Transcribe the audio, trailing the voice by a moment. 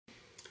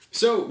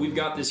So we've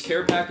got this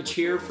care package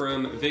here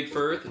from Vic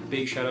Firth.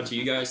 Big shout out to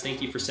you guys.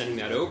 Thank you for sending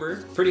that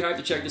over. Pretty hyped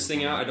to check this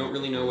thing out. I don't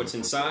really know what's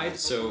inside,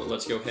 so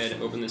let's go ahead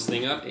and open this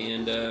thing up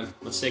and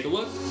let's take a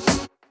look.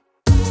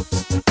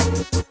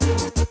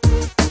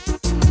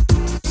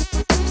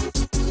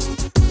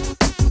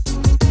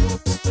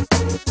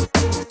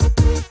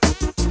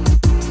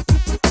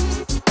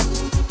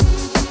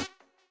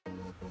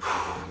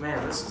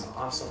 Man, this is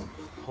awesome.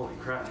 Holy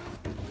crap.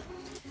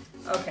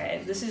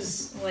 Okay, this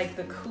is like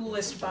the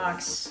coolest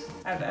box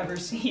I've ever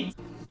seen.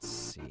 Let's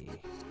see.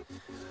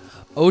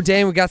 Oh,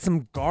 dang, we got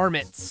some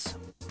garments.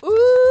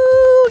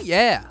 Ooh,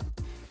 yeah.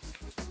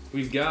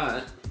 We've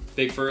got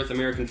Vic Firth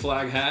American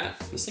flag hat.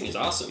 This thing is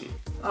awesome.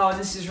 Oh,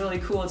 this is really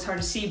cool. It's hard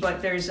to see,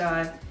 but there's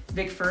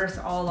Vic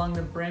Firth all along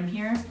the brim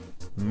here.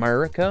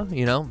 America,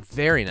 you know,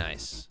 very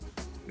nice.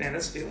 Man,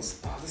 this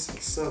feels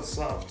so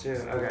soft too.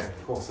 Okay,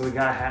 cool. So we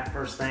got a hat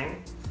first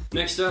thing.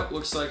 Next up,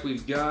 looks like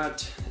we've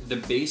got the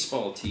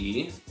baseball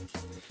tee.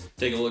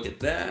 Take a look at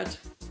that.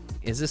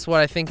 Is this what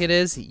I think it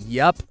is?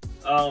 Yup.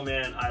 Oh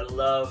man, I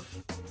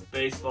love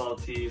baseball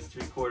tees,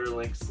 3/4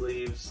 length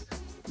sleeves.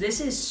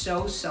 This is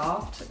so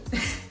soft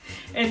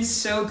and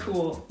so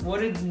cool.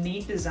 What a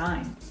neat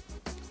design.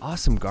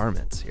 Awesome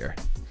garments here.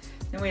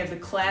 Then we have the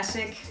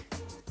classic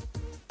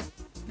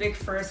Vic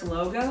Firth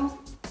logo,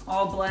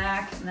 all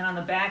black, and then on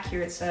the back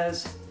here it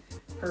says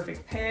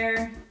perfect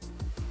pair.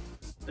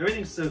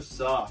 Everything's so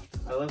soft.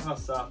 I love how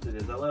soft it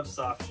is. I love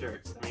soft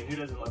shirts. I mean, who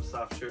doesn't love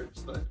soft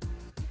shirts? But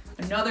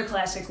Another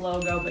classic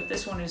logo, but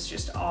this one is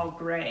just all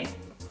gray.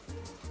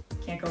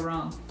 Can't go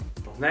wrong.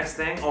 Next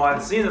thing, oh,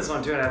 I've seen this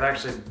one too, and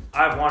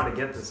I've wanted to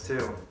get this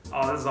too.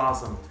 Oh, this is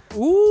awesome.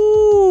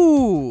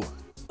 Ooh.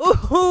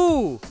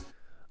 Ooh.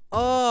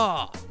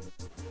 Oh.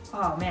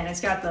 Oh man,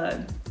 it's got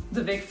the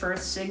Vic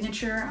Firth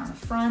signature on the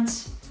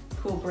front,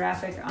 cool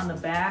graphic on the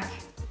back.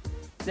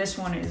 This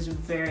one is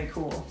very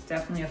cool,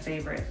 definitely a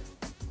favorite.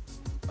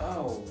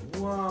 Oh,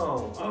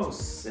 whoa. Oh,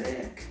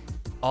 sick.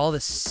 All the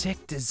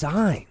sick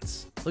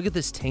designs. Look at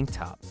this tank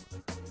top.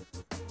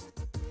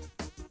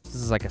 This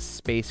is like a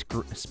space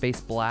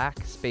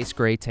black, space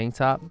gray tank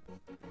top.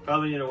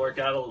 probably need to work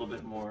out a little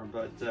bit more,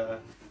 but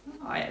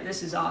Oh yeah,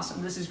 this is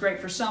awesome. This is great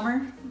for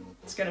summer.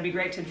 It's gonna be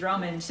great to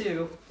drum in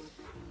too.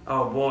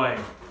 Oh boy.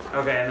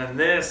 Okay, and then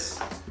this.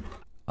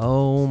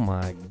 Oh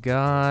my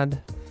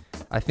God.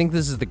 I think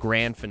this is the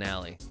grand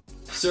finale.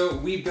 So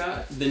we've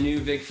got the new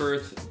Vic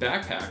Firth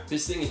backpack.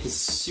 This thing is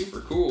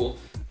super cool.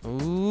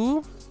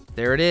 Ooh,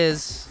 there it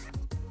is.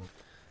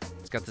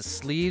 It's got the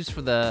sleeves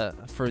for the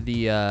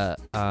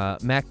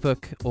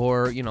MacBook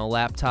or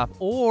laptop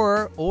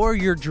or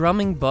your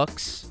drumming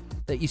books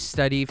that you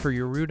study for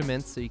your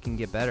rudiments so you can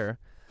get better.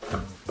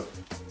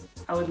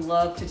 I would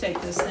love to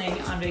take this thing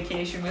on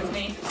vacation with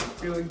me,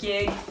 do a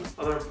gig.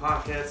 Other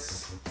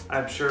pockets.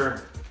 I'm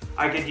sure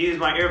I could use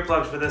my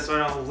earplugs for this so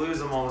I don't lose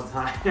them all the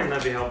time.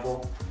 That'd be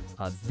helpful.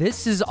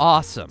 This is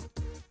awesome.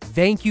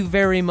 Thank you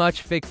very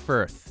much, Vic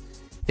Firth.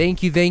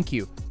 Thank you, thank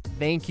you.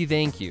 Thank you,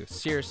 thank you.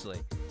 Seriously.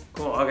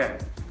 Cool, okay.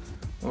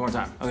 One more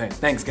time. Okay,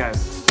 thanks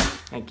guys.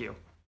 Thank you.